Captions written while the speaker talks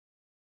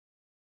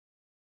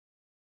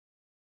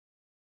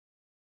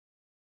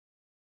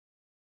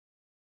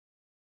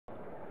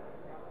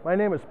My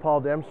name is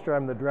Paul Dempster.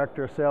 I'm the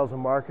Director of Sales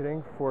and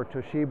Marketing for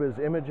Toshiba's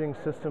Imaging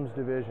Systems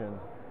Division.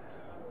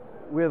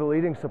 We are the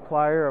leading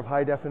supplier of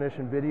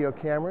high-definition video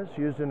cameras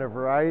used in a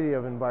variety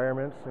of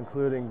environments,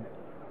 including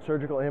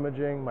surgical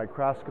imaging,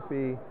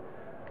 microscopy,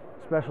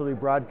 specialty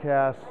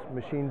broadcast,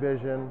 machine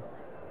vision,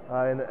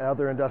 and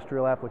other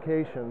industrial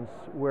applications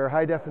where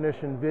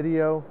high-definition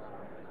video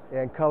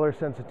and color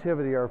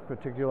sensitivity are of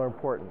particular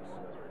importance.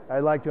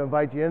 I'd like to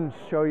invite you in and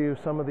show you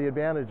some of the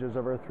advantages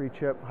of our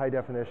 3-chip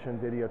high-definition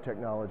video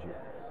technology.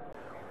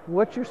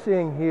 What you're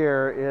seeing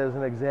here is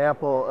an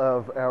example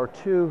of our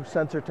 2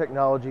 sensor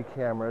technology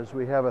cameras.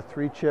 We have a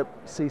 3-chip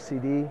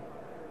CCD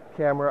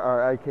camera,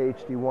 our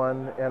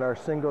IKHD1, and our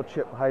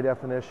single-chip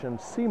high-definition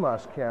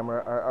CMOS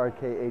camera, our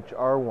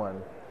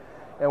RKHR1.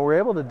 And we're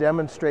able to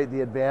demonstrate the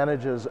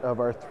advantages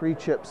of our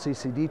 3-chip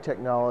CCD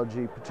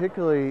technology,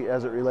 particularly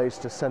as it relates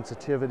to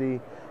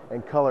sensitivity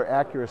and color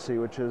accuracy,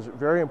 which is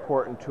very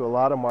important to a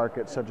lot of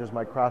markets such as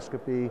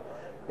microscopy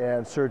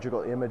and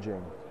surgical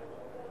imaging.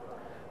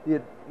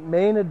 The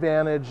main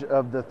advantage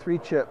of the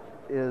 3-chip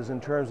is in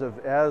terms of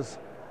as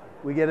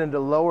we get into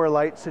lower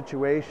light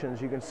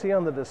situations, you can see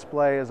on the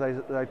display as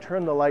I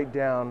turn the light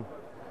down,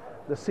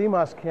 the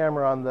CMOS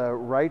camera on the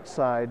right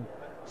side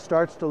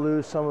starts to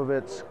lose some of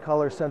its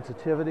color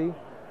sensitivity.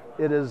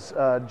 It has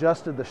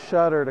adjusted the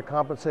shutter to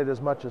compensate as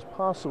much as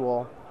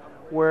possible,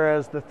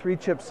 whereas the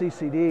 3-chip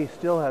CCD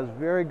still has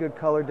very good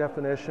color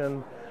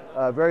definition,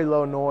 very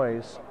low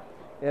noise.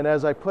 And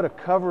as I put a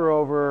cover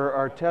over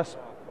our test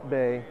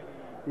bay,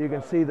 you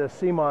can see the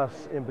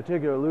CMOS in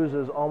particular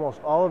loses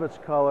almost all of its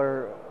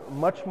color,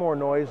 much more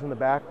noise in the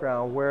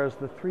background, whereas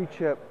the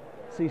 3-chip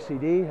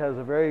CCD has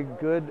a very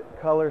good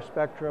color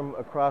spectrum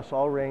across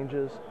all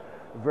ranges,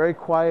 very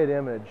quiet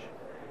image.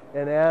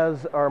 And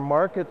as our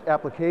market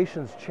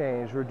applications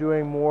change, we're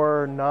doing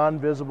more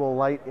non-visible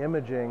light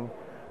imaging,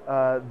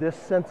 this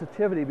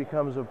sensitivity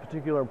becomes of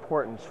particular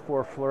importance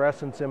for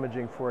fluorescence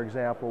imaging, for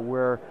example,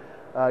 where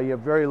you have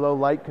very low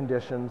light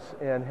conditions,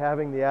 and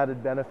having the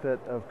added benefit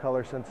of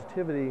color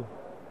sensitivity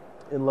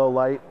in low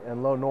light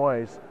and low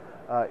noise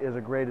is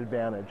a great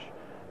advantage.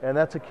 And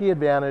that's a key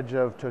advantage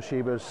of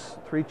Toshiba's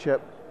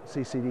 3-chip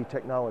CCD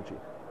technology.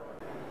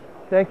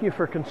 Thank you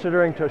for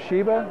considering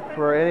Toshiba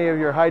for any of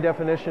your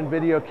high-definition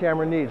video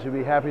camera needs. We'd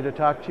be happy to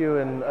talk to you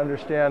and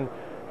understand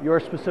your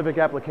specific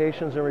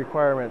applications and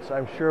requirements.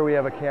 I'm sure we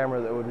have a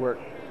camera that would work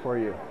for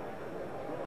you.